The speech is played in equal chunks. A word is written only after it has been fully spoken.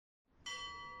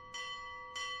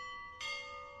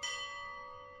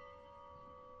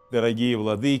дорогие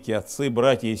владыки, отцы,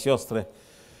 братья и сестры,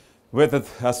 в этот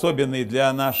особенный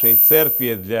для нашей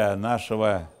церкви, для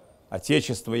нашего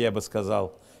Отечества, я бы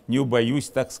сказал, не убоюсь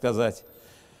так сказать,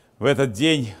 в этот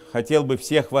день хотел бы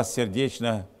всех вас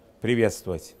сердечно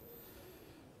приветствовать.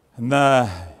 На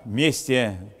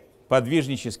месте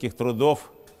подвижнических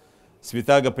трудов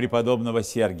святаго преподобного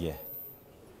Сергия.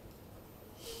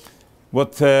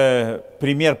 Вот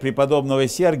пример преподобного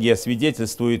Сергия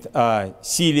свидетельствует о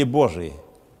силе Божией.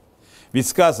 Ведь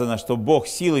сказано, что Бог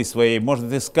силой своей может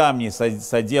из камней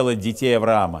соделать детей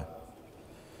Авраама.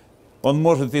 Он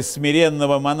может из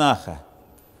смиренного монаха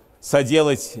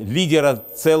соделать лидера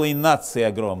целой нации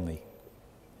огромной.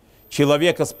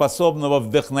 Человека, способного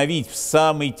вдохновить в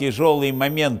самый тяжелый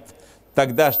момент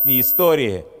тогдашней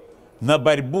истории на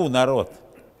борьбу народ.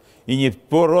 И не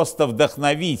просто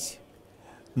вдохновить,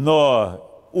 но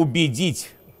убедить,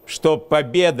 что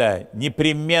победа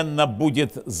непременно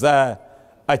будет за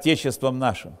Отечеством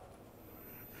нашим.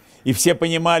 И все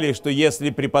понимали, что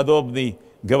если преподобный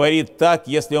говорит так,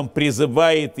 если он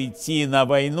призывает идти на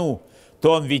войну,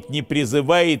 то он ведь не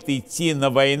призывает идти на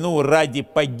войну ради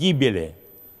погибели,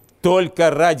 только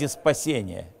ради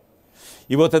спасения.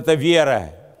 И вот эта вера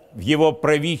в его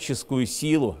правительскую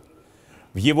силу,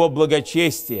 в его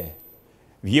благочестие,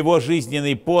 в его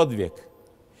жизненный подвиг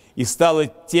и стала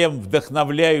тем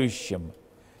вдохновляющим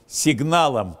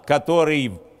сигналом,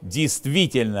 который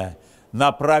действительно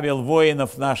направил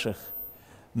воинов наших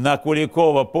на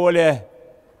Куликово поле,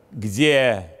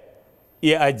 где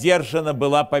и одержана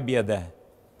была победа.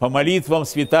 По молитвам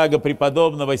святаго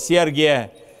преподобного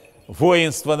Сергия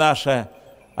воинство наше,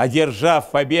 одержав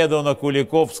победу на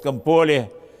Куликовском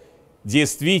поле,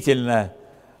 действительно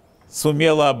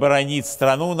сумело оборонить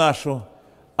страну нашу,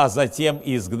 а затем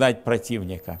и изгнать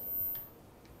противника.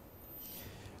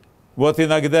 Вот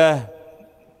иногда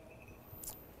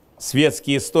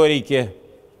светские историки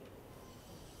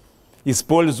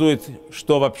используют,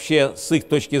 что вообще с их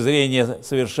точки зрения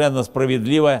совершенно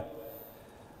справедливо,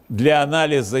 для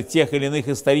анализа тех или иных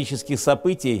исторических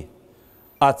событий,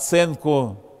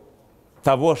 оценку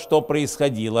того, что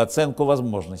происходило, оценку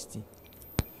возможностей.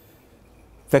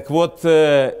 Так вот,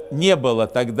 не было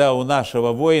тогда у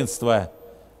нашего воинства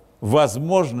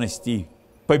возможностей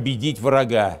победить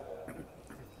врага.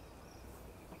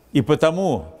 И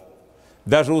потому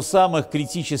даже у самых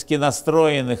критически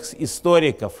настроенных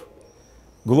историков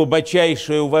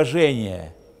глубочайшее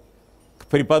уважение к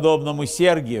преподобному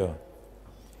Сергию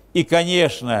и,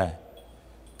 конечно,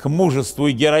 к мужеству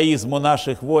и героизму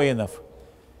наших воинов,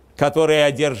 которые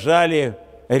одержали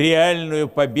реальную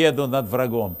победу над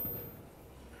врагом.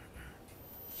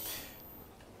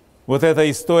 Вот эта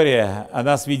история,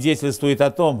 она свидетельствует о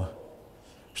том,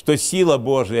 что сила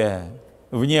Божия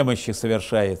в немощи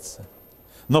совершается.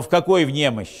 Но в какой в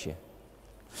немощи?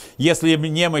 Если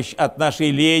немощь от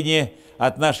нашей лени,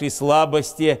 от нашей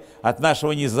слабости, от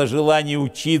нашего нежелания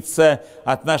учиться,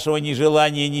 от нашего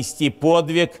нежелания нести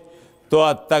подвиг, то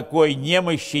от такой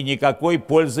немощи никакой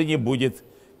пользы не будет,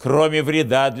 кроме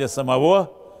вреда для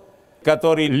самого,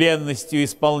 который ленностью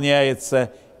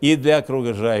исполняется, и для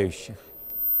окружающих.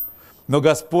 Но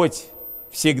Господь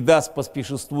всегда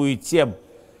споспешествует тем,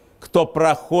 кто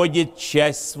проходит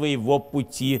часть своего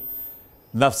пути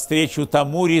навстречу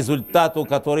тому результату,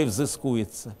 который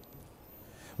взыскуется.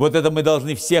 Вот это мы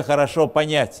должны все хорошо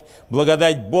понять.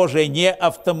 Благодать Божия не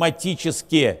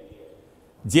автоматически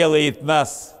делает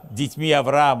нас детьми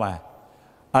Авраама.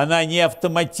 Она не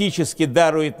автоматически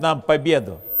дарует нам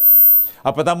победу.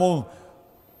 А потому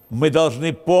мы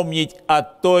должны помнить о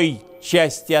той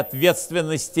части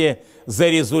ответственности за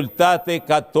результаты,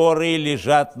 которые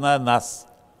лежат на нас.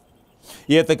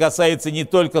 И это касается не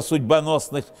только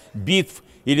судьбоносных битв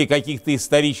или каких-то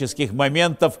исторических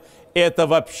моментов, это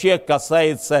вообще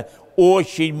касается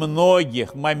очень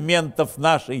многих моментов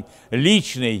нашей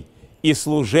личной и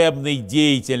служебной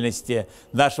деятельности,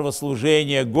 нашего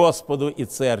служения Господу и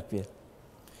Церкви.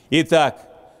 Итак,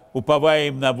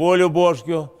 уповаем на волю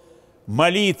Божью,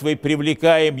 молитвой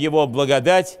привлекаем Его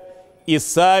благодать и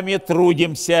сами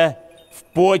трудимся в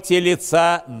поте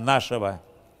лица нашего.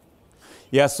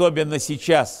 И особенно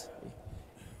сейчас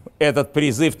этот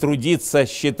призыв трудиться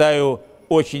считаю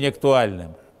очень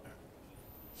актуальным.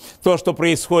 То, что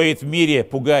происходит в мире,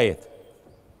 пугает.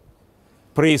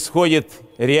 Происходит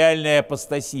реальная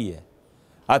апостасия,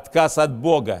 отказ от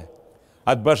Бога,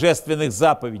 от божественных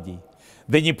заповедей.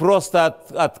 Да не просто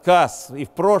отказ, и в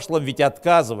прошлом ведь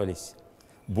отказывались.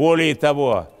 Более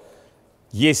того,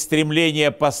 есть стремление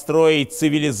построить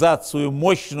цивилизацию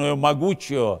мощную,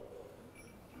 могучую,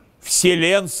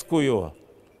 вселенскую,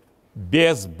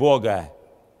 без Бога.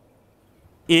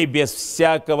 и без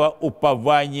всякого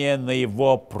упования на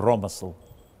его промысл,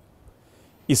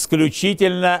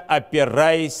 исключительно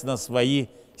опираясь на свои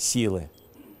силы.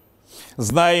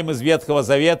 Знаем из Ветхого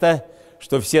Завета,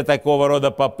 что все такого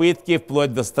рода попытки,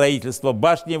 вплоть до строительства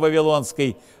башни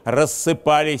Вавилонской,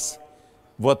 рассыпались.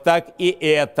 Вот так и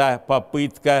эта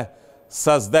попытка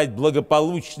создать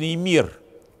благополучный мир,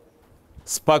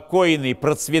 спокойный,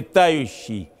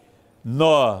 процветающий,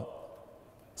 но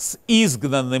с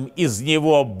изгнанным из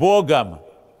него Богом,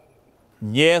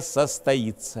 не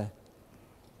состоится.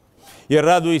 И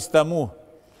радуюсь тому,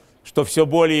 что все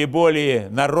более и более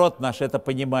народ наш это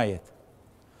понимает.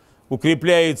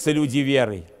 Укрепляются люди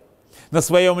верой. На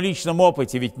своем личном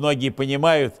опыте ведь многие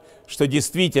понимают, что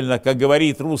действительно, как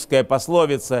говорит русская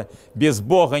пословица, без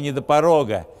Бога не до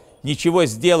порога, ничего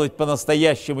сделать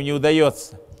по-настоящему не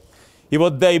удается. И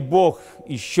вот дай Бог,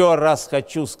 еще раз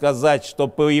хочу сказать, что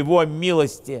по Его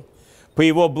милости, по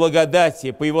Его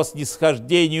благодати, по Его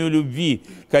снисхождению любви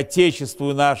к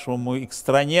Отечеству нашему и к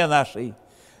стране нашей,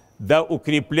 да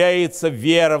укрепляется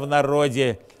вера в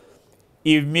народе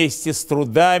и вместе с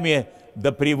трудами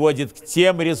да приводит к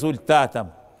тем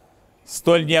результатам,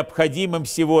 столь необходимым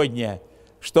сегодня,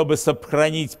 чтобы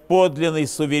сохранить подлинный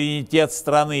суверенитет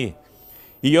страны,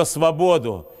 ее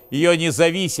свободу, ее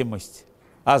независимость,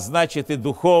 а значит и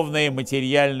духовное и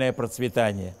материальное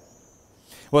процветание.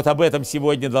 Вот об этом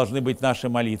сегодня должны быть наши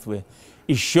молитвы.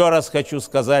 Еще раз хочу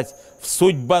сказать, в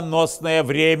судьбоносное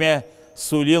время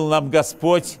сулил нам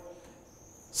Господь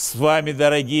с вами,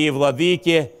 дорогие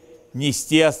владыки,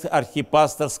 нести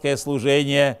архипасторское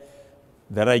служение.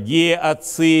 Дорогие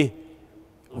отцы,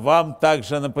 вам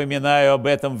также напоминаю об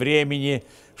этом времени,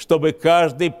 чтобы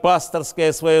каждый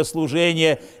пасторское свое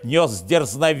служение нес с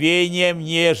дерзновением,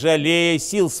 не жалея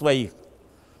сил своих.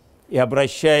 И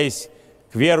обращаясь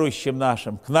к верующим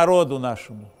нашим, к народу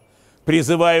нашему,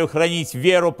 призываю хранить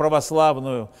веру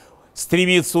православную,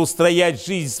 стремиться устроять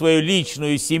жизнь свою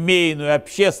личную, семейную,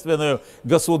 общественную,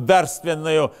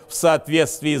 государственную в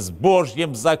соответствии с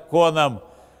Божьим законом,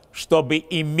 чтобы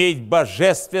иметь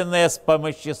божественное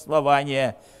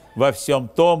вспомоществование во всем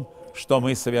том, что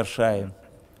мы совершаем.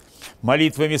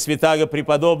 Молитвами святаго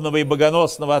преподобного и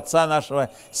богоносного отца нашего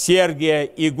Сергия,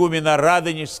 игумена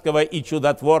Радонежского и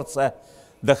чудотворца,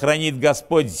 да хранит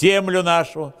Господь землю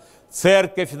нашу,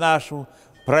 церковь нашу,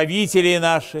 правителей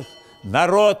наших,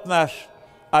 народ наш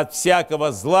от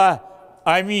всякого зла.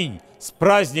 Аминь. С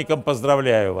праздником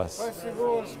поздравляю вас.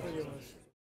 Спасибо, Господи.